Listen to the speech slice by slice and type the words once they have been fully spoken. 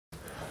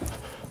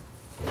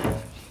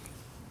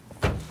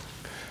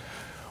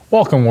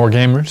Welcome,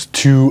 Wargamers,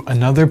 to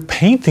another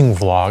painting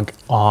vlog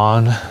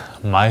on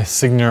my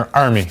Cygnar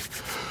army.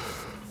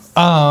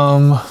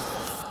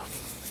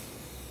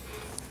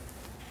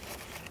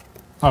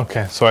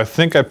 Okay, so I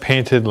think I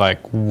painted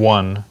like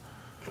one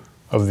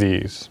of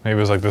these. Maybe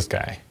it was like this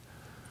guy.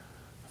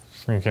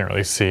 You can't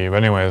really see, but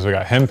anyways, we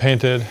got him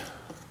painted,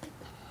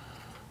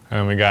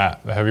 and then we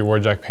got the heavy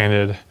warjack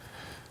painted,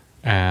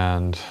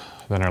 and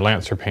then our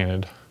lancer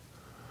painted.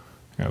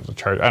 I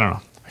don't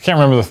know. I can't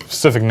remember the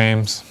specific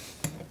names.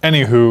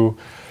 Anywho,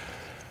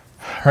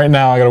 right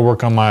now I gotta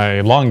work on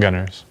my long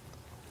gunners.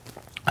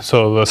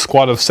 So the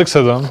squad of 6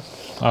 of them,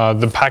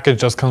 the package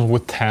just comes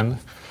with 10,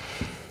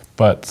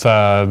 but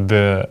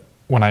I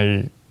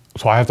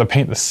have to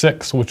paint the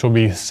 6, which will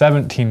be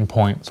 17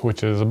 points,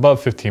 which is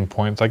above 15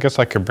 points. I guess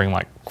I could bring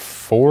like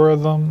 4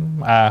 of them.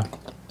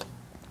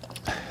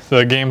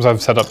 The games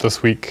I've set up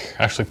this week,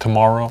 actually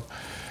tomorrow,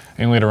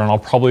 and later on I'll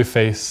probably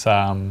face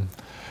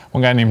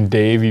one guy named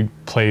Dave. He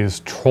plays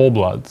Troll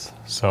Bloods,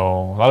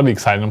 so that'll be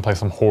exciting to play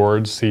some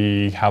Hordes,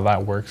 see how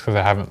that works, because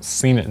I haven't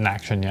seen it in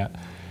action yet.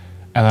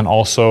 And then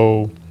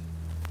also,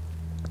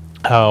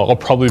 I'll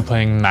probably be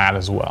playing Matt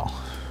as well,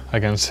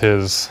 against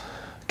his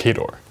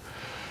Kador.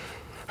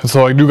 And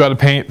so I do got to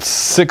paint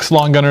 6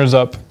 long gunners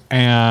up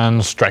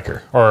and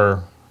striker,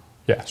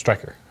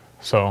 striker.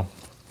 So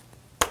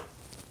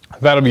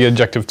that'll be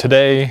objective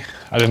today.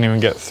 I didn't even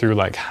get through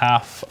like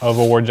half of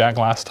a warjack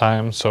last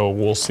time, so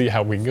we'll see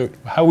how we do.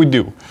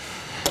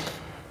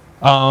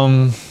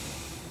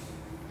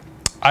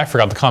 I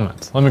forgot the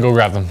comments. Let me go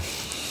grab them.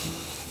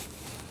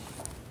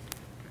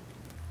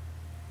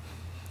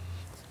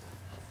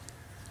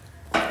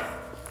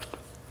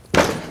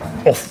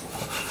 Oh,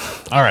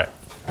 all right.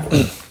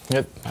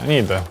 I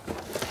need the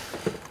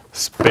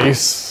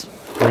space,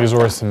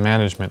 resource, and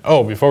management.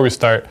 Oh, before we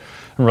start,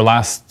 remember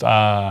last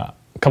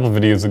couple of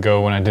videos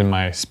ago when I did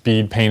my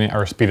speed painting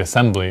or speed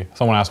assembly,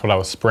 someone asked what I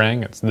was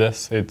spraying. It's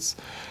this. It's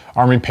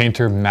Army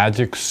Painter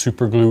Magic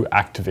Super Glue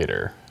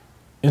Activator.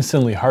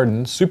 Instantly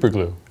hardened super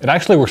glue. It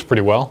actually works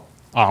pretty well.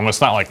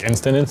 It's not like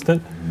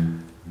instant,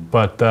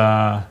 but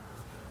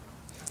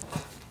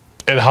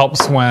it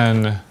helps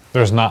when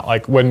there's not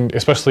like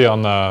especially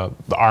on the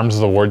arms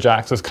of the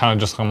warjacks, it's kind of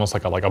just almost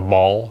like a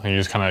ball, and you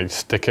just kind of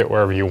stick it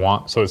wherever you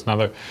want. So it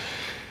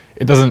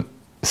doesn't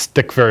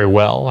stick very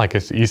well. Like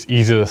it's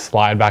easy to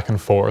slide back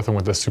and forth, and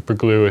with the super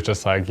glue, it's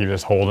just like you're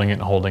just holding it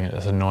and holding it.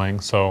 It's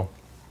annoying. So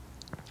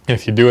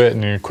if you do it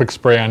and you quick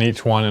spray on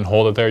each one and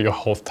hold it there, you'll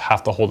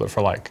have to hold it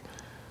for like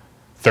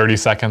 30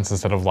 seconds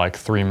instead of like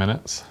 3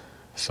 minutes.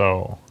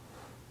 So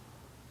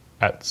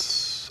I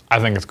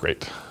think it's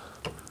great.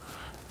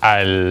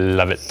 I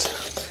love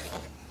it.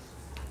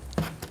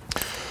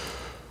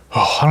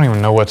 Oh, I don't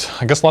even know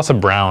I guess lots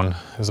of brown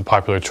is a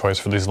popular choice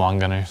for these long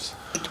gunners.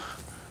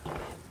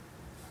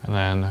 And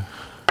then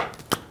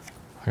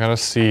I gotta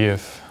see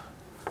if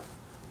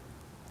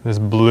this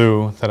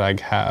blue that I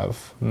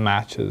have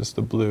matches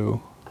the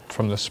blue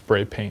from the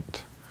spray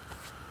paint.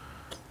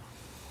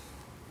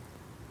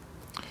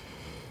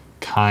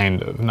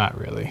 Kind of, not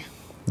really.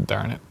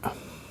 Darn it.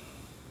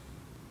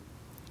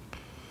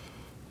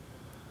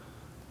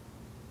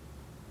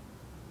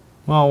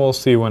 Well, we'll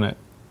see when it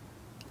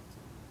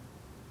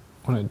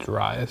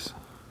dries.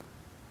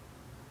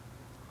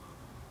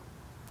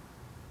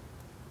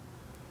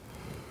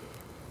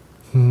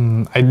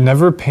 I'd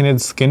never painted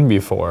skin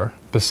before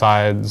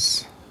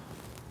besides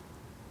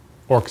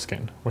orc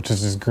skin, which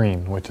is just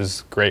green, which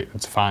is great.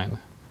 It's fine.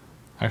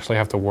 I actually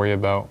have to worry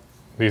about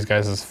these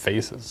guys'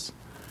 faces.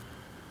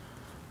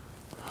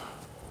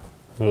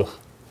 Ugh.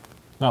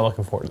 Not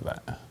looking forward to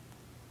that.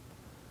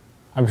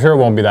 I'm sure it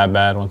won't be that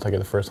bad once I get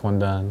the first one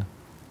done.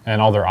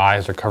 And all their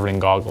eyes are covered in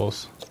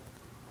goggles.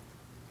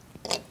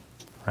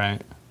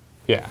 Right?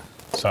 Yeah.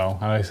 So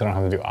at least I don't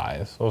have to do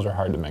eyes. Those are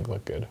hard to make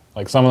look good.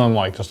 Like some of them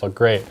like just look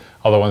great.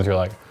 Other ones you're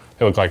like,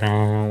 they look like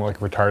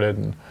retarded,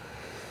 and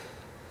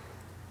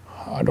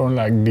I don't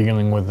like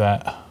dealing with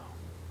that.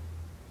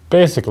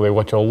 Basically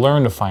what you'll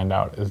learn to find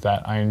out is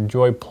that I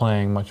enjoy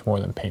playing much more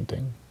than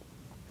painting.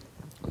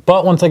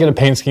 But once I get a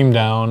paint scheme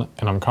down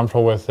and I'm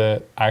comfortable with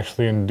it, I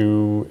actually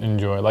do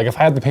enjoy. Like if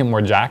I had to paint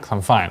more jacks,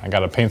 I'm fine. I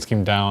got a paint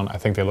scheme down. I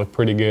think they look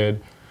pretty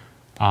good.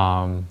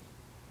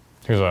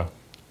 Here's a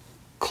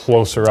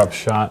closer up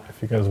shot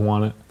if you guys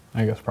want it.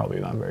 I guess probably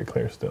not very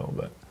clear still,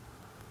 but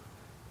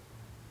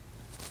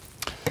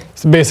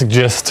it's the basic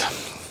gist.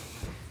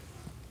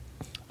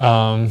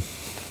 But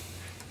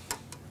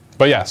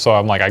yeah, so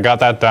I'm like, I got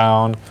that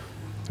down.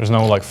 There's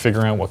no like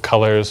figuring out what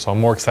colors, so I'm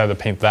more excited to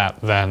paint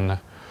that than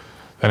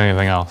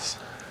anything else.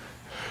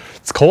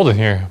 It's cold in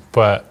here,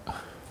 but it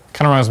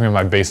kind of reminds me of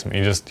my basement.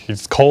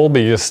 It's cold,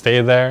 but you just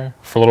stay there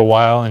for a little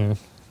while and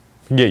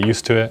you get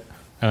used to it,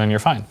 and then you're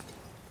fine.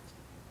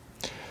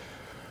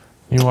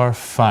 You are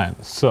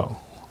fine. So,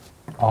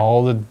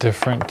 all the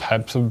different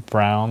types of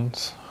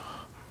browns.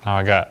 Now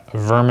I got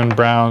vermin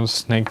brown,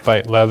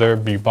 snakebite leather,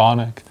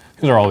 bubonic.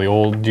 These are all the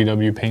old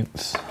GW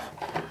paints.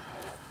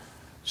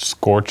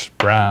 Scorched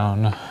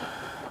brown.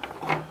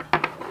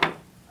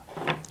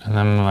 And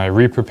then my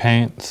Reaper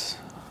paints.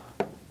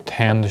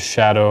 tanned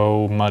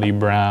shadow, muddy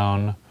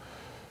brown,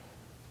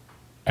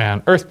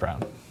 and earth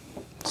brown.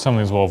 Some of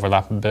these will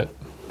overlap a bit.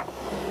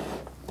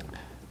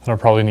 Then I'll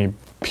probably need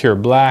pure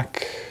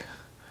black,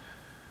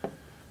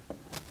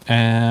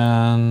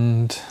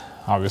 and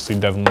obviously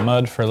Devlin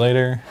Mud for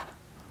later.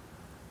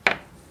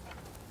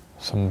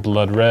 Some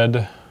blood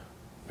red,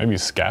 maybe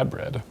scab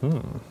red.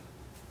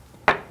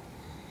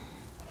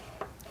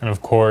 And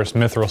of course,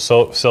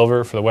 mithril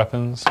silver for the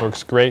weapons,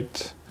 works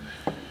great.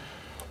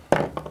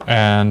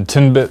 And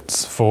tin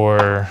bits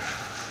for,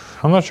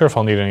 I'm not sure if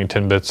I'll need any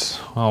tin bits.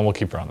 Well, we'll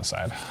keep her on the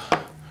side.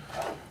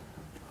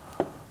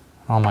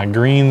 All my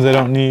greens I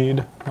don't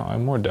need. Oh, I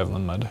have more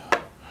Devlin Mud.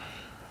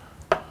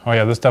 Oh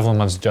yeah, this Devlin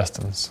Mud's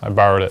Justin's. I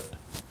borrowed it.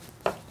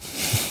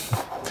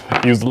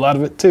 Used a lot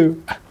of it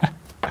too.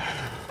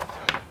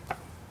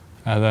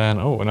 And then,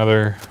 oh,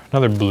 another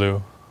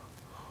blue.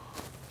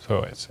 So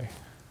let's see.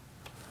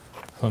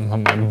 Some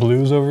of my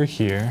blues over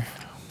here.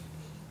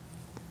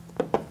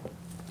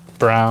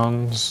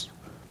 Browns,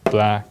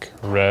 black,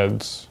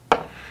 reds.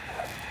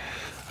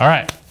 All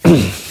right. I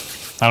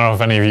don't know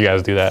if any of you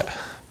guys do that.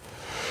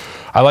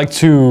 I like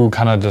to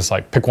kind of just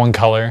like pick one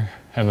color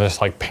and just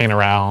like paint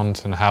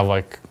around and have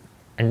like,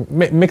 and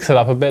mix it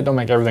up a bit. Don't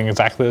make everything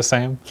exactly the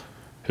same.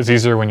 It's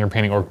easier when you're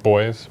painting orc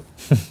boys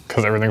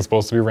because everything's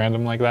supposed to be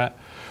random like that.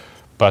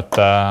 But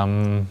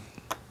long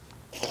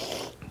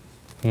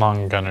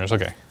gunners,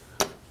 okay.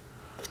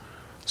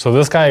 So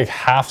this guy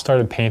half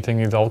started painting,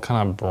 he's all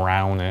kind of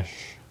brownish.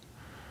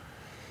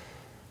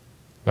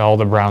 All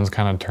the browns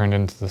kind of turned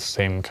into the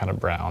same kind of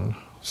brown.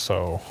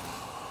 So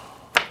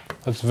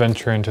let's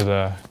venture into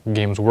the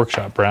Games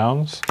Workshop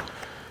browns.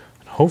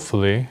 And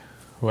hopefully,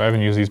 I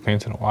haven't used these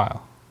paints in a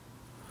while.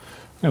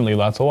 I'm gonna leave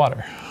lots of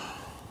water.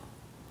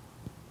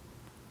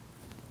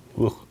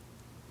 Ugh.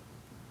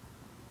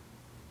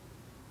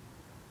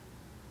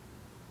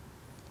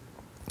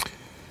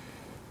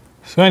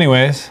 So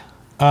anyways,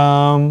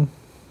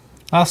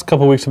 last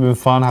couple weeks have been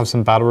fun. I have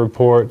some battle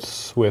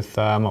reports with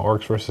my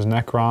Orcs versus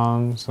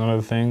Necrons and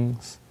other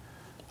things.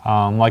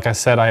 Like I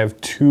said, I have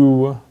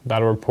 2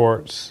 battle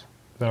reports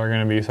that are going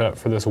to be set up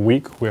for this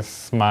week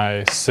with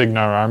my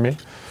Cygnar army.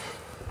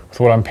 With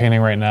what I'm painting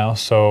right now,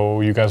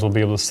 so you guys will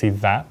be able to see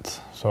that.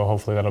 So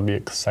hopefully that'll be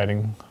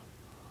exciting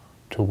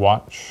to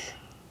watch.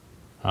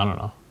 I don't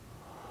know.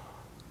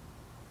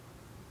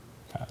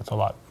 Yeah, it's a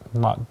lot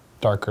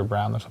darker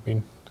brown. This will be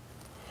a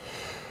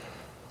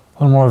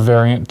little more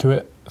variant to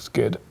it. It's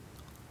good.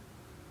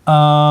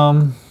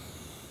 Other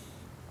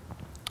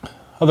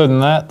than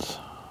that,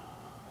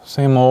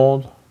 same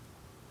old.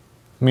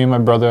 Me and my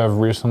brother have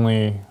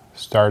recently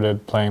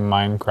started playing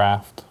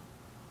Minecraft.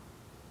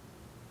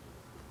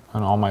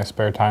 And all my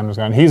spare time is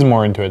gone. He's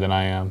more into it than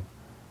I am.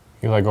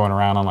 He's like going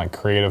around on like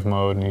creative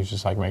mode and he's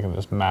just like making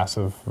this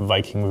massive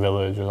Viking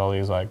village with all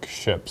these like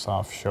ships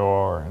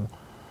offshore, and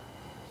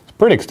it's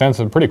pretty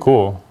extensive, pretty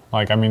cool.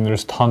 Like, I mean,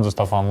 there's tons of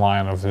stuff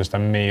online of just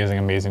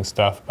amazing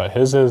stuff, but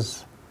his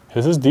is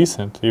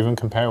decent, even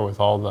compared with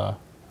all the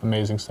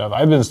amazing stuff.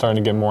 I've been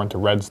starting to get more into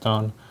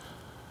redstone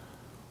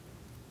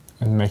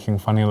and making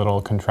funny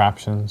little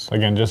contraptions.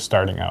 Again, just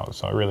starting out,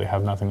 so I really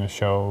have nothing to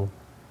show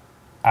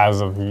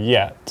as of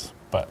yet,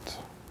 but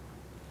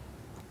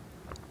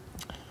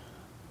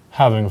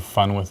having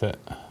fun with it.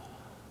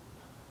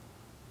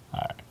 All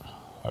right,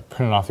 I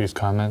printed off these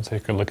comments so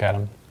you could look at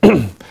them.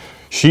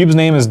 Sheeb's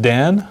name is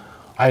Dan.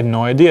 I had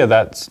no idea.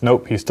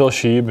 Nope, he's still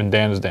Sheeb and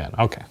Dan is Dan.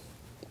 Okay,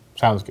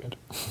 sounds good.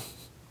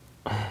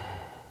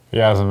 He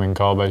hasn't been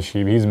called by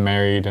Sheeb. He's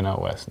married and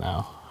out west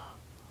now.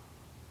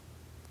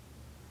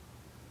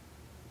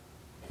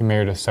 He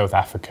married a South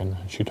African.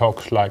 She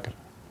talks like,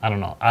 I don't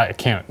know, I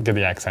can't get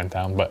the accent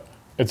down, but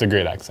it's a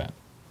great accent.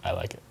 I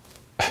like it.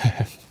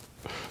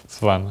 It's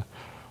fun.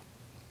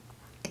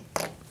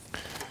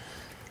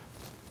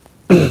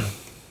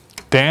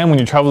 Dan, when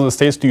you travel to the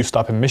States, do you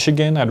stop in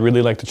Michigan? I'd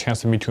really like the chance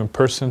to meet you in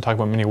person, talk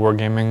about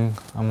Miniwargaming.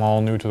 I'm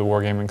all new to the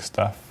wargaming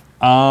stuff.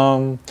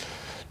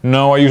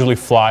 No, I usually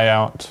fly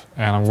out,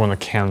 and I'm going to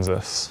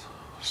Kansas.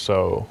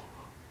 So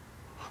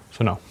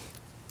no.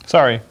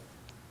 Sorry.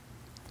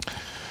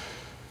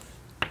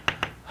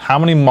 How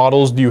many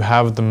models do you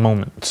have at the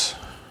moment?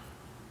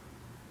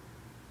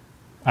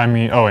 I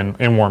mean, oh,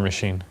 in War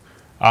Machine.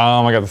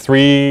 I got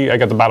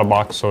the battle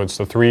box, so it's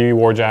the 3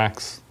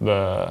 Warjacks,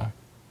 the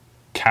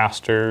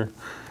Caster,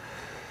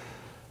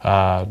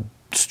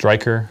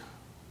 Striker,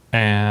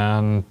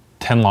 and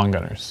 10 Long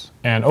Gunners.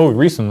 And oh,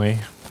 recently,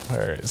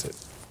 where is it?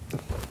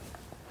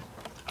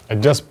 I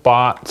just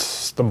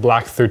bought the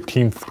Black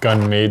 13th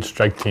Gun Mage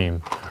Strike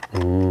Team.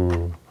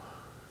 Ooh.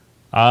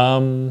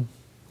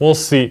 We'll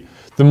see.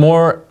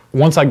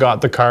 Once I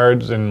got the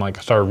cards and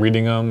like started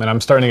reading them, and I'm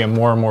starting to get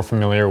more and more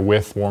familiar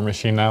with War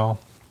Machine now,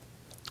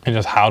 and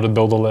just how to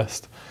build a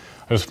list.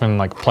 I've just been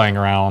like playing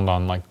around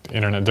on like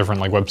internet,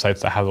 different like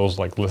websites that have those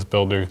like list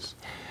builders.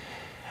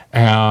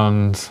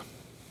 And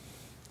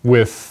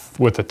with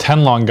the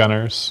 10 Long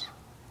Gunners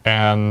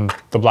and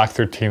the Black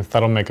 13th,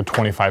 that'll make a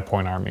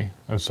 25-point army.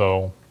 And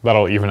so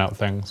that'll even out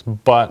things.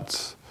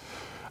 But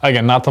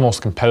again, not the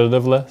most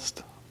competitive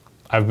list.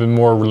 I've been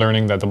more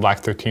learning that the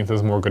Black 13th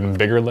is more good in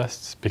bigger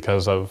lists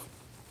because of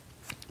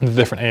the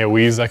different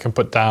AoEs I can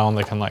put down.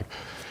 They can like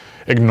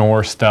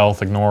ignore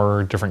stealth,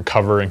 ignore different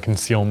cover and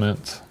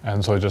concealment,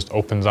 and so it just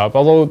opens up.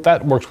 Although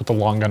that works with the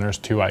long gunners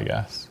too, I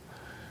guess.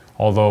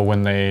 Although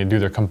when they do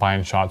their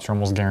combined shots, you're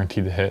almost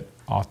guaranteed to hit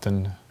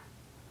often.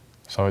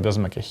 So it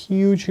doesn't make a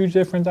huge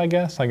difference, I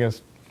guess. I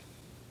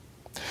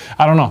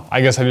don't know.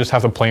 I guess I just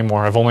have to play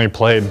more. I've only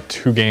played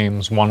 2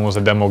 games. One was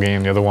a demo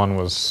game, the other one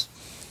was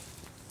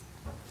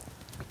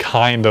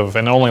kind of,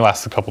 and it only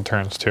lasts a couple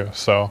turns too.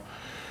 So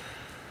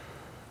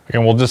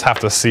again, we'll just have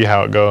to see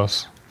how it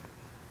goes.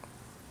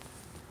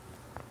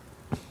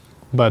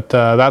 But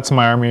that's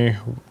my army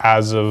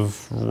as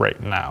of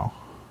right now.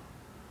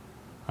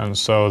 And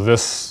so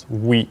this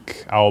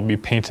week I'll be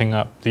painting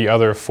up the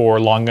other 4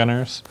 long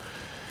gunners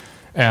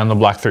and the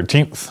Black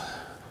 13th.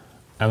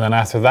 And then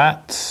after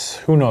that,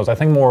 who knows? I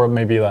think more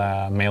maybe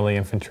melee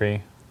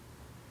infantry,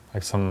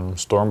 like some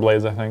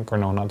Stormblades, I think. Or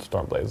no, not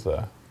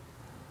Stormblades,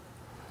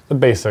 the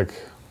basic.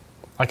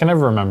 I can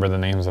never remember the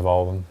names of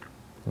all of them.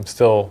 I'm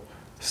still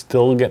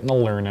getting to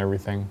learn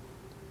everything.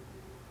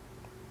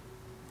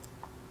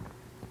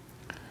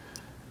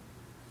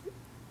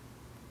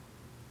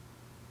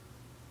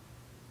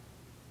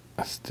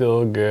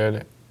 Still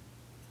good.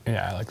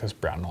 Yeah, I like this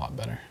brown a lot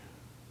better.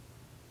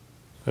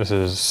 This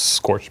is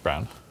scorched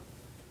brown.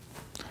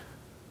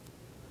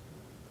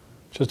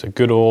 Just a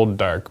good old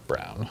dark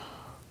brown.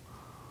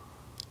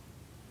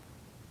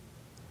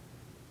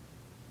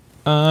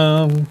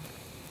 I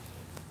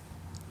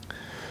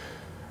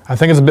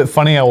think it's a bit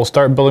funny. I will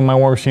start building my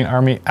War Machine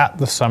army at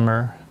the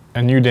summer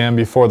and you, Dan,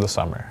 before the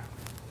summer.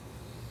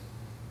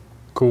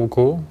 Cool,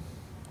 cool.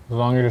 As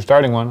long as you're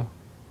starting one.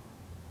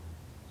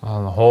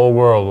 And the whole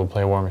world will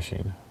play War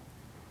Machine.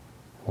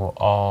 We'll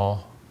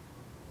all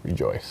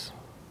rejoice.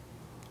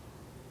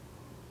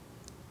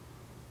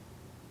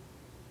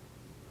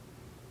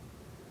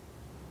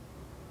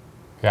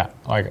 Yeah,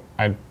 like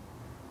I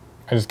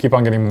just keep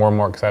on getting more and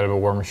more excited about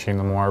War Machine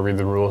the more I read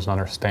the rules and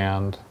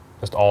understand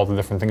just all the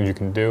different things you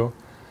can do.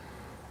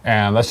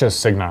 And that's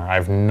just Cygnar. I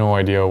have no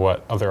idea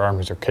what other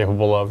armies are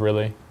capable of,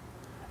 really.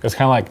 It's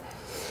kind of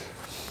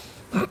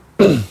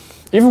like,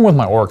 even with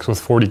my orcs with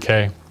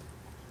 40k,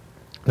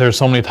 there's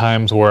so many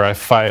times where I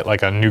fight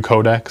like a new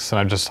codex and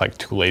I'm just like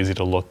too lazy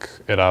to look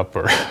it up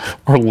or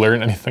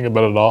learn anything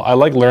about it at all. I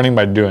like learning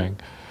by doing.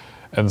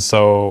 And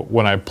so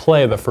when I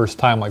play the first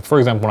time, like for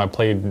example, when I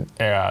played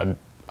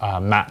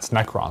Matt's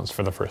Necrons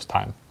for the first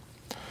time,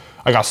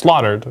 I got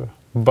slaughtered,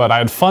 but I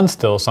had fun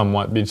still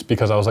somewhat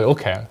because I was like,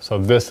 okay, so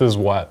this is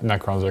what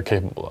Necrons are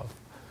capable of.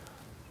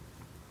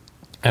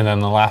 And then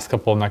the last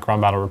couple of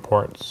Necron battle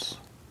reports,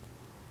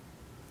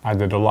 I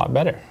did a lot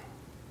better.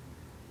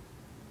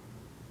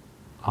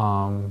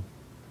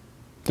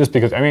 Just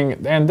because, I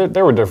mean, and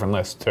there were different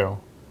lists too,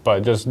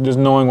 but just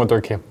knowing what they're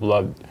capable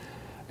of.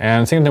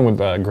 And same thing with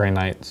the Grey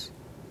Knights.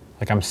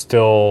 Like I'm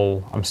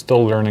still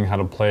learning how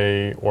to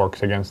play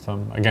orcs against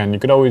them. Again, you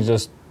could always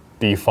just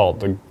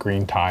default the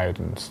Green Tide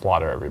and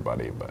slaughter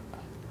everybody, but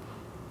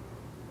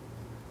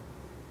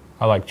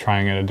I like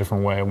trying it a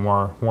different way,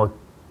 more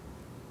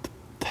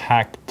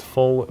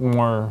tactful,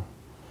 more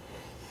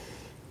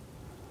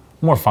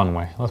fun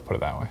way. Let's put it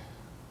that way.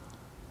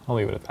 I'll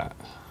leave it at that.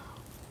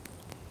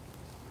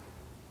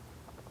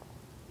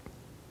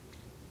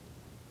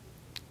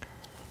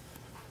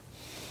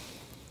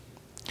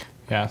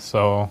 Yeah,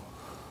 so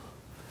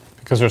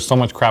because there's so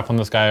much crap on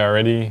this guy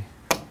already,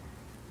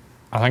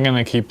 I think I'm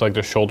gonna keep like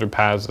the shoulder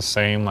pads the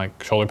same,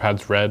 like shoulder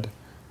pads red,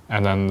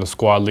 and then the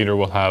squad leader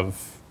will have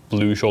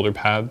blue shoulder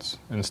pads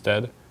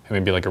instead, and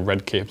maybe like a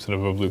red cape instead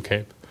of a blue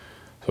cape.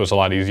 So it's a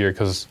lot easier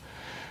because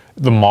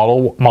the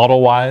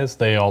model-wise,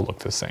 they all look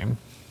the same.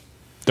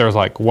 There's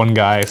like one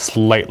guy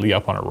slightly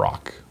up on a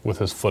rock with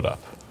his foot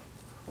up,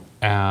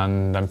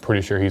 and I'm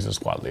pretty sure he's the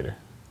squad leader.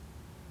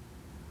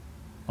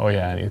 Oh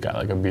yeah, and he's got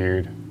like a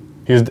beard.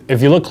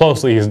 If you look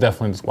closely, he's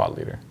definitely the squad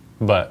leader,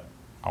 but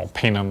I'll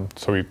paint him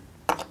so he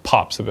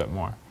pops a bit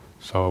more,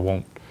 so it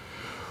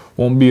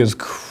won't be as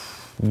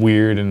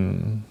weird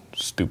and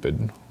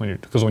stupid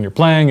because when you're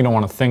playing, you don't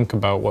want to think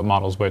about what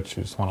model's which.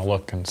 You just want to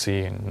look and see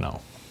and know.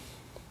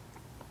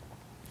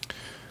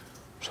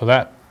 So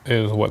that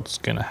is what's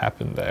gonna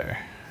happen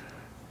there.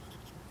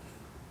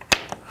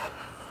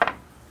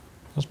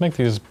 Let's make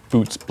these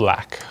boots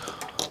black.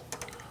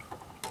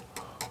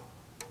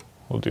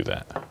 We'll do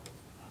that.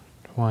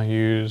 Do I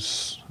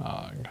use...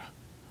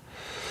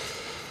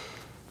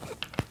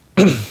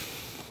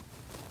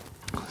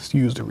 let's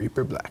use the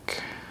Reaper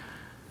Black.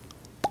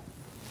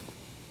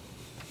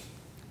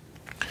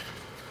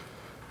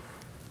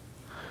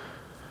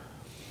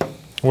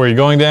 Where are you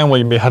going, Dan? Will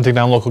you be hunting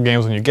down local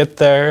games when you get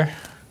there?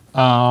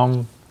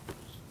 Probably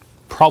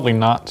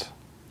not.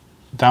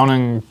 Down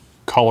in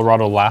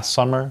Colorado last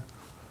summer,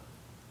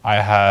 I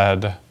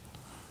had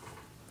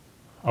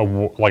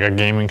like a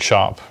gaming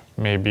shop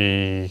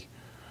maybe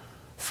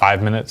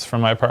 5 minutes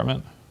from my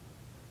apartment,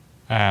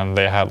 and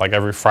they had like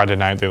every Friday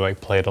night they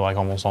like played like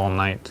almost all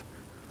night.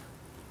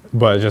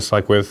 But just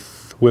like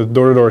with with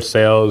door-to-door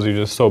sales, you're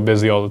just so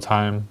busy all the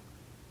time.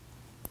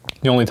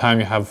 The only time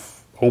you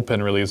have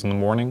open really is in the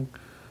morning,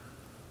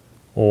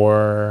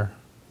 or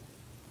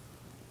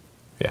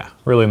yeah,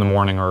 really in the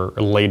morning or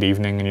late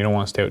evening, and you don't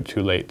want to stay out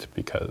too late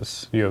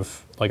because you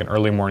have like an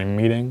early morning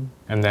meeting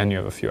and then you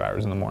have a few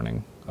hours in the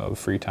morning of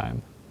free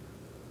time.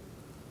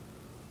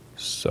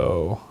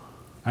 So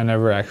I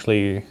never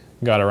actually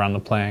got around to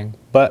playing,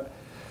 but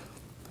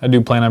I do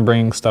plan on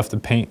bringing stuff to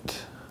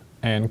paint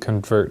and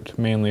convert,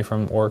 mainly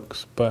from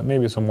orcs, but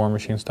maybe some War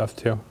Machine stuff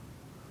too.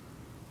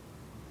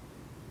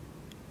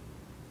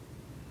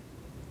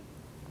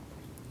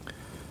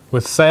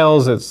 With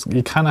sales,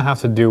 you kind of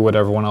have to do what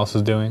everyone else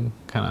is doing.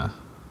 Kind of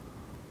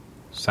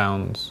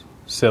sounds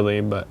silly,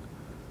 but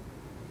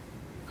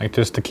like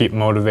just to keep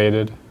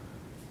motivated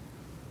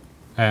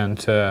and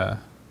because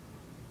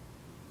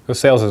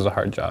sales is a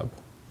hard job.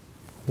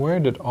 Where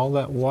did all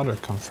that water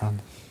come from?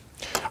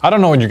 I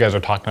don't know what you guys are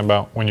talking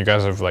about when you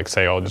guys have like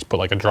say, oh, just put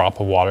like a drop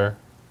of water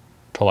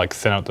to like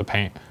thin out the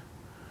paint.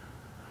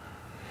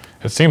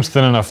 It seems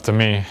thin enough to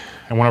me,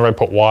 and whenever I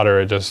put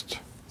water, it just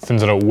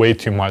thins it out way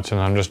too much,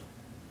 and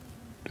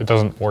it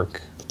doesn't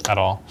work at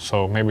all.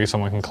 So maybe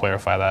someone can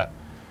clarify that.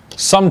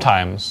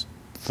 Sometimes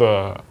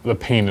the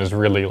paint is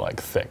really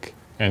like thick,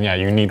 and yeah,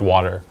 you need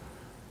water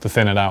to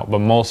thin it out, but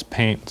most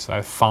paints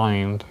I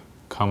find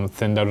come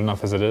thinned out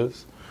enough as it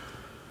is.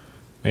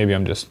 Maybe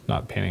I'm just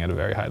not painting at a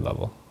very high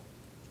level.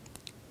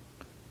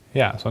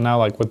 Yeah, so now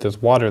like with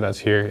this water that's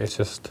here, it's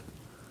just,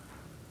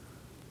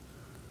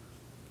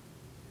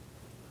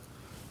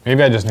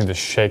 maybe I just need to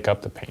shake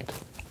up the paint.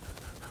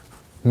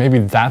 Maybe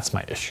that's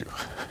my issue.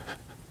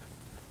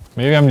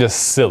 Maybe I'm just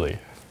silly.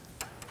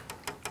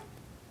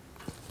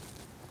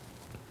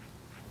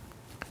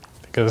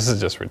 Because this is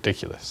just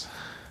ridiculous.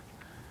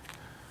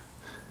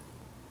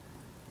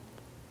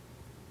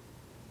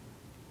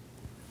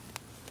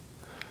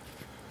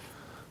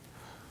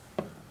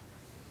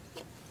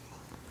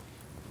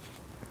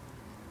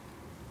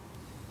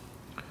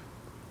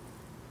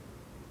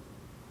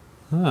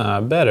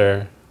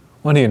 Better.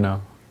 What do you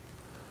know?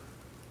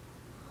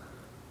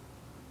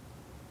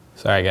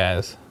 Sorry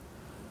guys.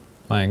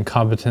 My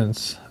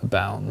incompetence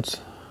abounds.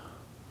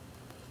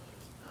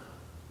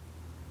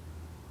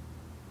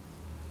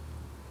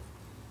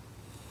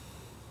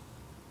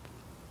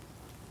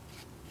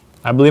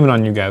 I believe it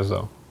on you guys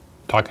though.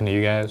 Talking to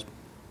you guys.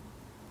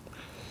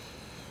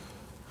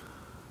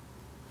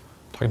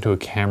 Talking to a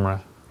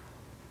camera.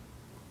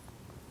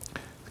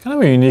 It's kind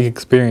of a unique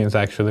experience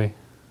actually.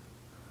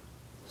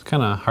 It's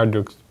kind of hard to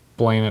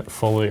explain it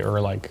fully or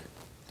like,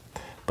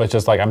 but it's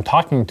just like I'm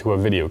talking to a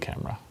video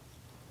camera,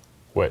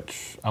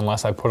 which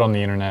unless I put on the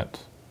internet,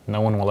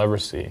 no one will ever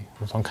see.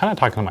 So I'm kind of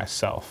talking to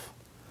myself.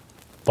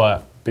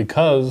 But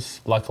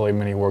because luckily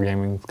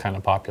Miniwargaming is kind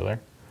of popular,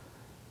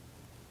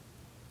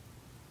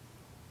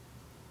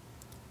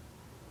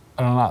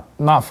 and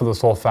not for the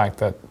sole fact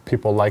that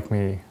people like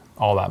me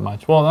all that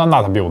much. Well,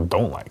 not that people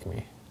don't like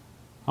me.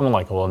 I'm a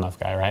likable enough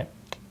guy, right?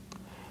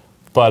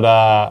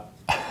 But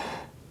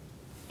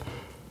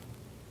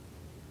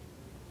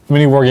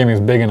Miniwargaming is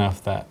big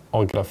enough that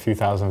I'll get a few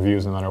thousand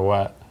views no matter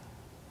what.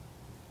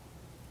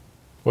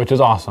 Which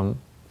is awesome,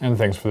 and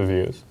thanks for the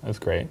views, that's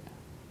great.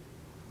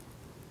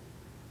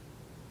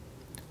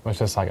 But it's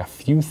just like a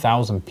few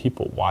thousand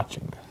people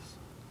watching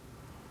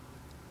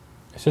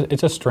this.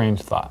 It's a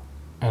strange thought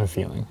and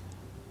feeling.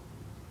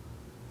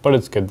 But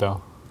it's good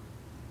though.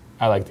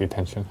 I like the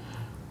attention.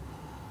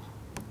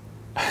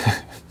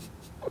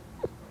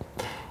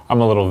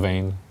 I'm a little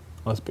vain,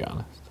 let's be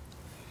honest.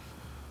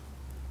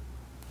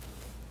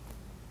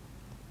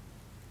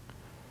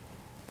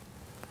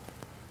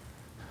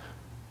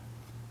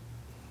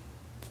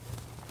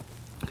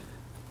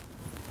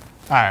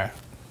 Alright.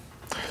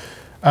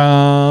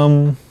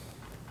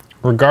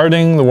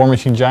 Regarding the War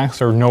Machine jacks,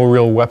 there are no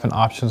real weapon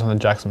options on the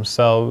jacks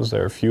themselves.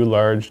 There are a few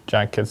large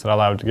jack kits that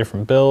allow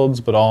different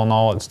builds, but all in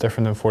all, it's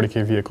different than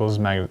 40k vehicles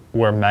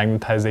where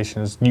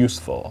magnetization is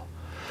useful.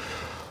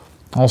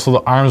 Also,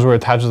 the arms were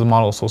attached to the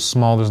model so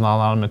small there's not a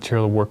lot of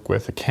material to work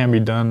with. It can be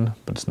done,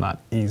 but it's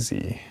not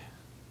easy.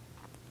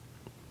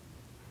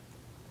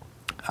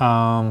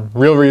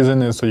 Real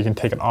reason is so you can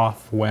take it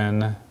off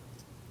when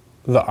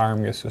the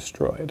arm gets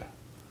destroyed.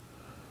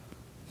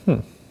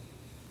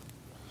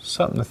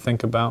 Something to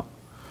think about.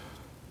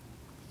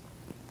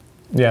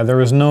 Yeah, there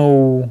was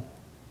no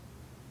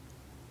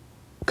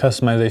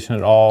customization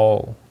at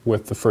all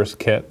with the first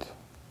kit,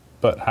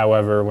 but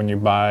however, when you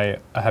buy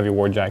a heavy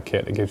war jack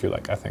kit, it gives you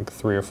like, I think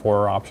 3 or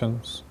 4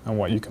 options on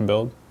what you can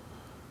build.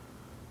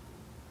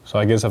 So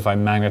I guess if I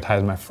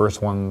magnetize my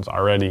first ones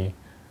already,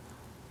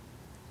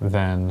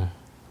 then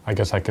I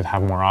guess I could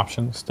have more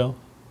options still,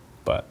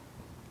 but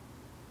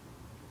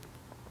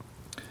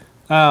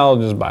I'll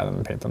just buy them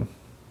and paint them.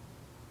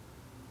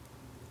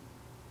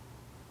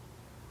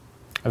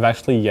 I've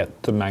actually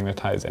yet to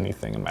magnetize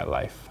anything in my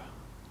life.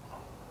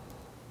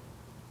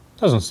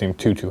 Doesn't seem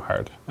too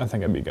hard. I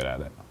think I'd be good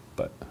at it,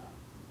 but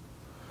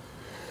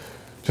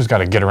just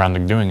gotta get around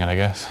to doing it, I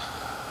guess.